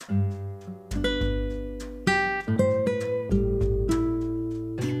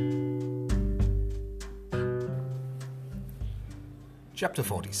Chapter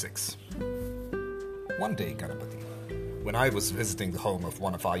 46. One day, Ganapati, when I was visiting the home of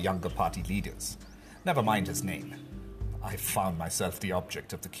one of our younger party leaders, never mind his name, I found myself the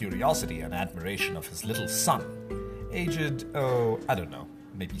object of the curiosity and admiration of his little son, aged, I don't know,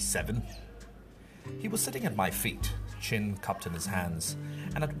 maybe 7. He was sitting at my feet, chin cupped in his hands,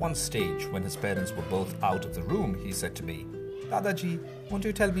 and at one stage, when his parents were both out of the room, he said to me, "Dadaji, won't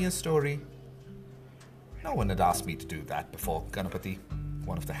you tell me a story?" No one had asked me to do that before, Ganapati.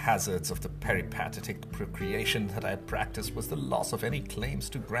 One of the hazards of the peripatetic procreation that I had practiced was the loss of any claims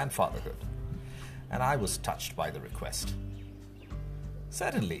to grandfatherhood, and I was touched by the request.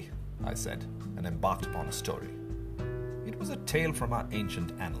 "Certainly," I said, and embarked upon a story. It was a tale from our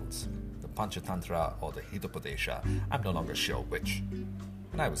ancient annals, the Panchatantra or the Hitopadesha, I'm no longer sure which,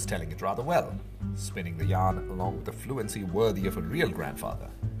 and I was telling it rather well, spinning the yarn along with a fluency worthy of a real grandfather,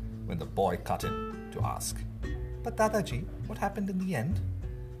 when the boy cut in to ask, "But Dadaji, what happened in the end?"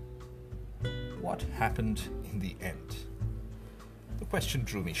 What happened in the end? The question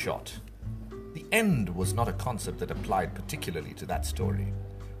drew me short. The end was not a concept that applied particularly to that story,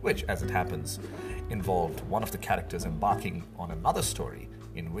 which, as it happens, involved one of the characters embarking on another story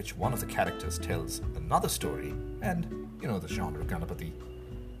in which one of the characters tells another story, and you know the genre, Ganapati.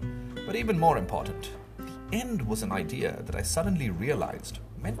 But even more important, the end was an idea that I suddenly realized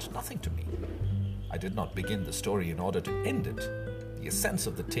meant nothing to me. I did not begin the story in order to end it. The essence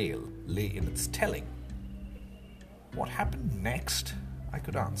of the tale lay in its telling. What happened next, I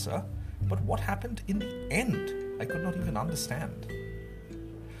could answer, but what happened in the end, I could not even understand.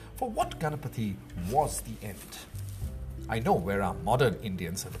 For what, Ganapati, was the end? I know where our modern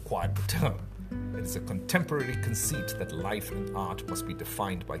Indians have acquired the term. It is a contemporary conceit that life and art must be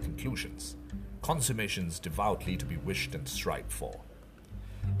defined by conclusions, consummations devoutly to be wished and strived for.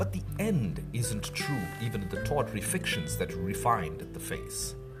 But the end isn't true even in the tawdry fictions that refined the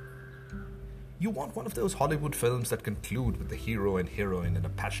face. You want one of those Hollywood films that conclude with the hero and heroine in a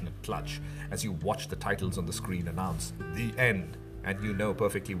passionate clutch as you watch the titles on the screen announce "The End," and you know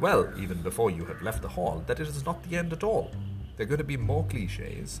perfectly well, even before you have left the hall, that it is not the end at all. There are going to be more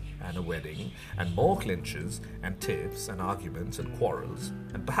cliches, and a wedding, and more clinches, and tiffs, and arguments, and quarrels,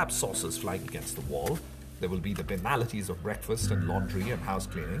 and perhaps saucers flying against the wall. There will be the banalities of breakfast and laundry and house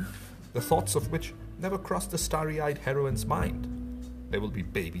cleaning, the thoughts of which never crossed the starry-eyed heroine's mind. There will be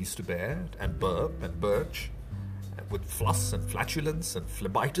babies to bear, and burp and birch, with fluss and flatulence and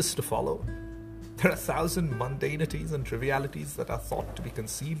phlebitis to follow. There are 1,000 mundanities and trivialities that are thought to be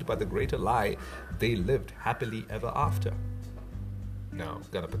concealed by the greater lie they lived happily ever after. No,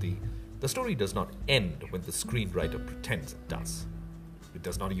 Ganapati, the story does not end when the screenwriter pretends it does. It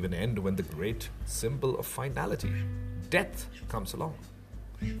does not even end when the great symbol of finality, death, comes along.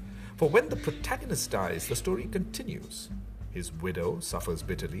 For when the protagonist dies, the story continues. His widow suffers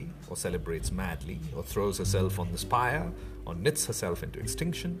bitterly, or celebrates madly, or throws herself on the spire, or knits herself into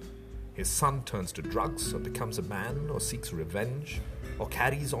extinction. His son turns to drugs, or becomes a man, or seeks revenge, or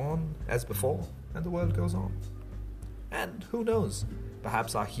carries on as before, and the world goes on. And who knows,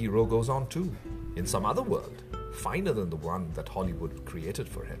 perhaps our hero goes on too, in some other world, finer than the one that Hollywood created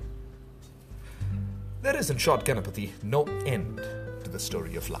for him. There is, in short, Ganapati, no end to the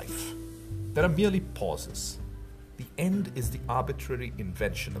story of life. There are merely pauses. The end is the arbitrary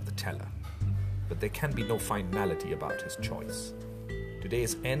invention of the teller, but there can be no finality about his choice.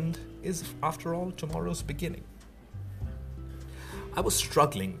 Today's end is, after all, tomorrow's beginning. I was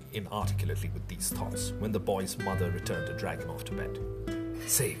struggling inarticulately with these thoughts when the boy's mother returned to drag him off to bed.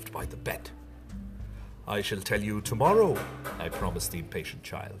 Saved by the bed. "I shall tell you tomorrow," I promised the impatient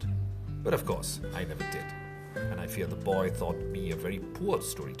child. But of course, I never did, and I fear the boy thought me a very poor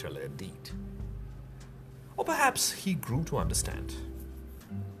storyteller indeed. Or perhaps he grew to understand.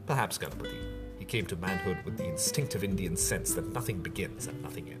 Perhaps, Ganapati, he came to manhood with the instinctive Indian sense that nothing begins and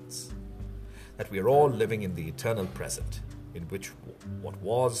nothing ends. That we are all living in the eternal present, in which what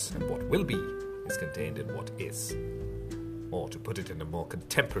was and what will be is contained in what is. Or to put it in a more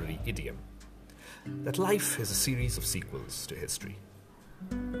contemporary idiom, that life is a series of sequels to history.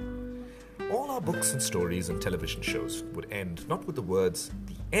 All our books and stories and television shows would end not with the words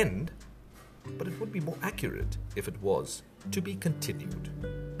 "the end," but it would be more accurate if it was "to be continued."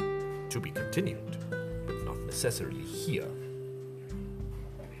 To be continued, but not necessarily here.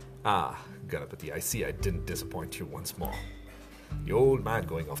 Ah, Ganapati, I see I didn't disappoint you once more. The old man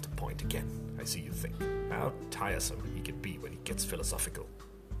going off the point again, I see you think. How tiresome he can be when he gets philosophical.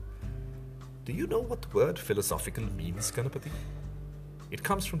 Do you know what the word philosophical means, Ganapati? It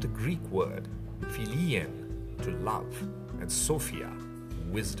comes from the Greek word philien, to love, and sophia,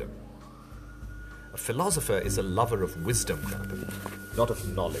 wisdom. A philosopher is a lover of wisdom, Ganapati, not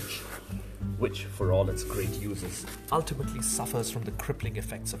of knowledge, which, for all its great uses, ultimately suffers from the crippling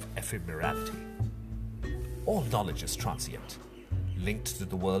effects of ephemerality. All knowledge is transient, linked to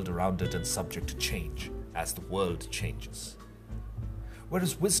the world around it and subject to change as the world changes.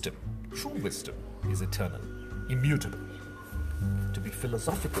 Whereas wisdom, true wisdom, is eternal, immutable. To be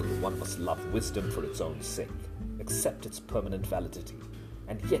philosophical, one must love wisdom for its own sake, accept its permanent validity,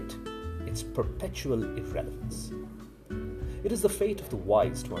 and yet its perpetual irrelevance. It is the fate of the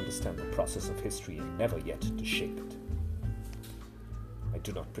wise to understand the process of history and never yet to shape it. I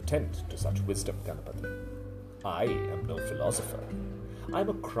do not pretend to such wisdom, Ganapati. I am no philosopher. I am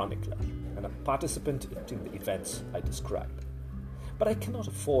a chronicler and a participant in the events I describe. But I cannot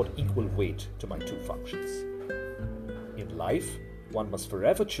afford equal weight to my two functions. In life, one must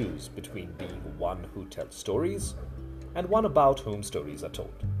forever choose between being one who tells stories and one about whom stories are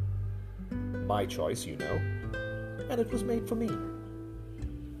told. My choice, you know, and it was made for me.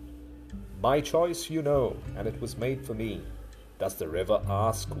 My choice, you know, and it was made for me. Does the river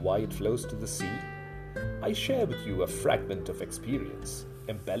ask why it flows to the sea? I share with you a fragment of experience,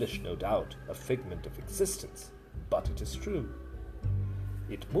 embellished, no doubt, a figment of existence, but it is true.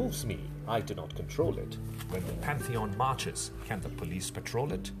 It moves me, I do not control it. When the Pantheon marches, can the police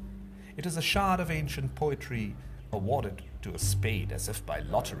patrol it? It is a shard of ancient poetry awarded to a spade as if by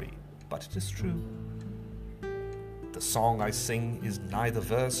lottery, but it is true. The song I sing is neither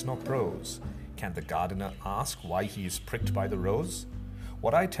verse nor prose. Can the gardener ask why he is pricked by the rose?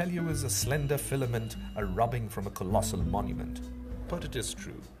 What I tell you is a slender filament, a rubbing from a colossal monument, but it is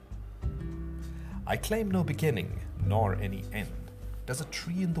true. I claim no beginning, nor any end. Does a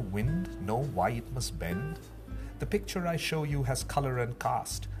tree in the wind know why it must bend? The picture I show you has color and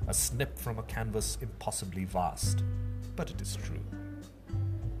cast, a snip from a canvas impossibly vast, but it is true.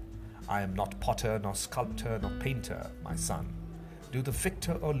 I am not potter, nor sculptor, nor painter, my son. Do the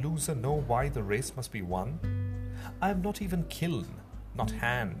victor or loser know why the race must be won? I am not even kiln, not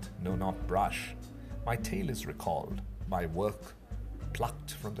hand, no, not brush. My tale is recalled, my work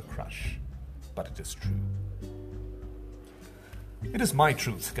plucked from the crush, but it is true. It is my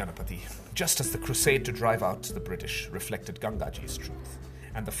truth, Ganapati, just as the crusade to drive out the British reflected Gangaji's truth,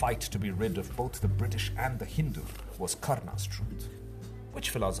 and the fight to be rid of both the British and the Hindu was Karna's truth.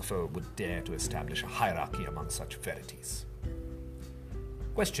 Which philosopher would dare to establish a hierarchy among such verities?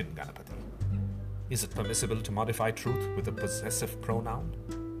 Question, Ganapati. Is it permissible to modify truth with a possessive pronoun?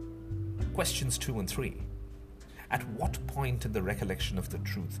 Questions 2 and 3. At what point in the recollection of the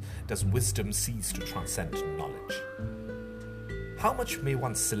truth does wisdom cease to transcend knowledge? How much may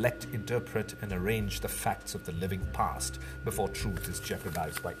one select, interpret, and arrange the facts of the living past before truth is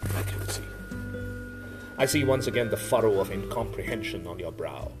jeopardized by inaccuracy? I see once again the furrow of incomprehension on your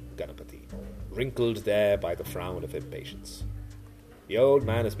brow, Ganapati, wrinkled there by the frown of impatience. The old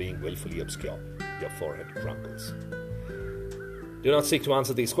man is being willfully obscure. Your forehead crumples. Do not seek to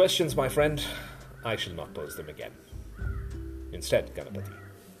answer these questions, my friend. I shall not pose them again. Instead, Ganapati,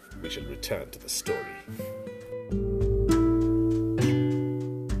 we shall return to the story.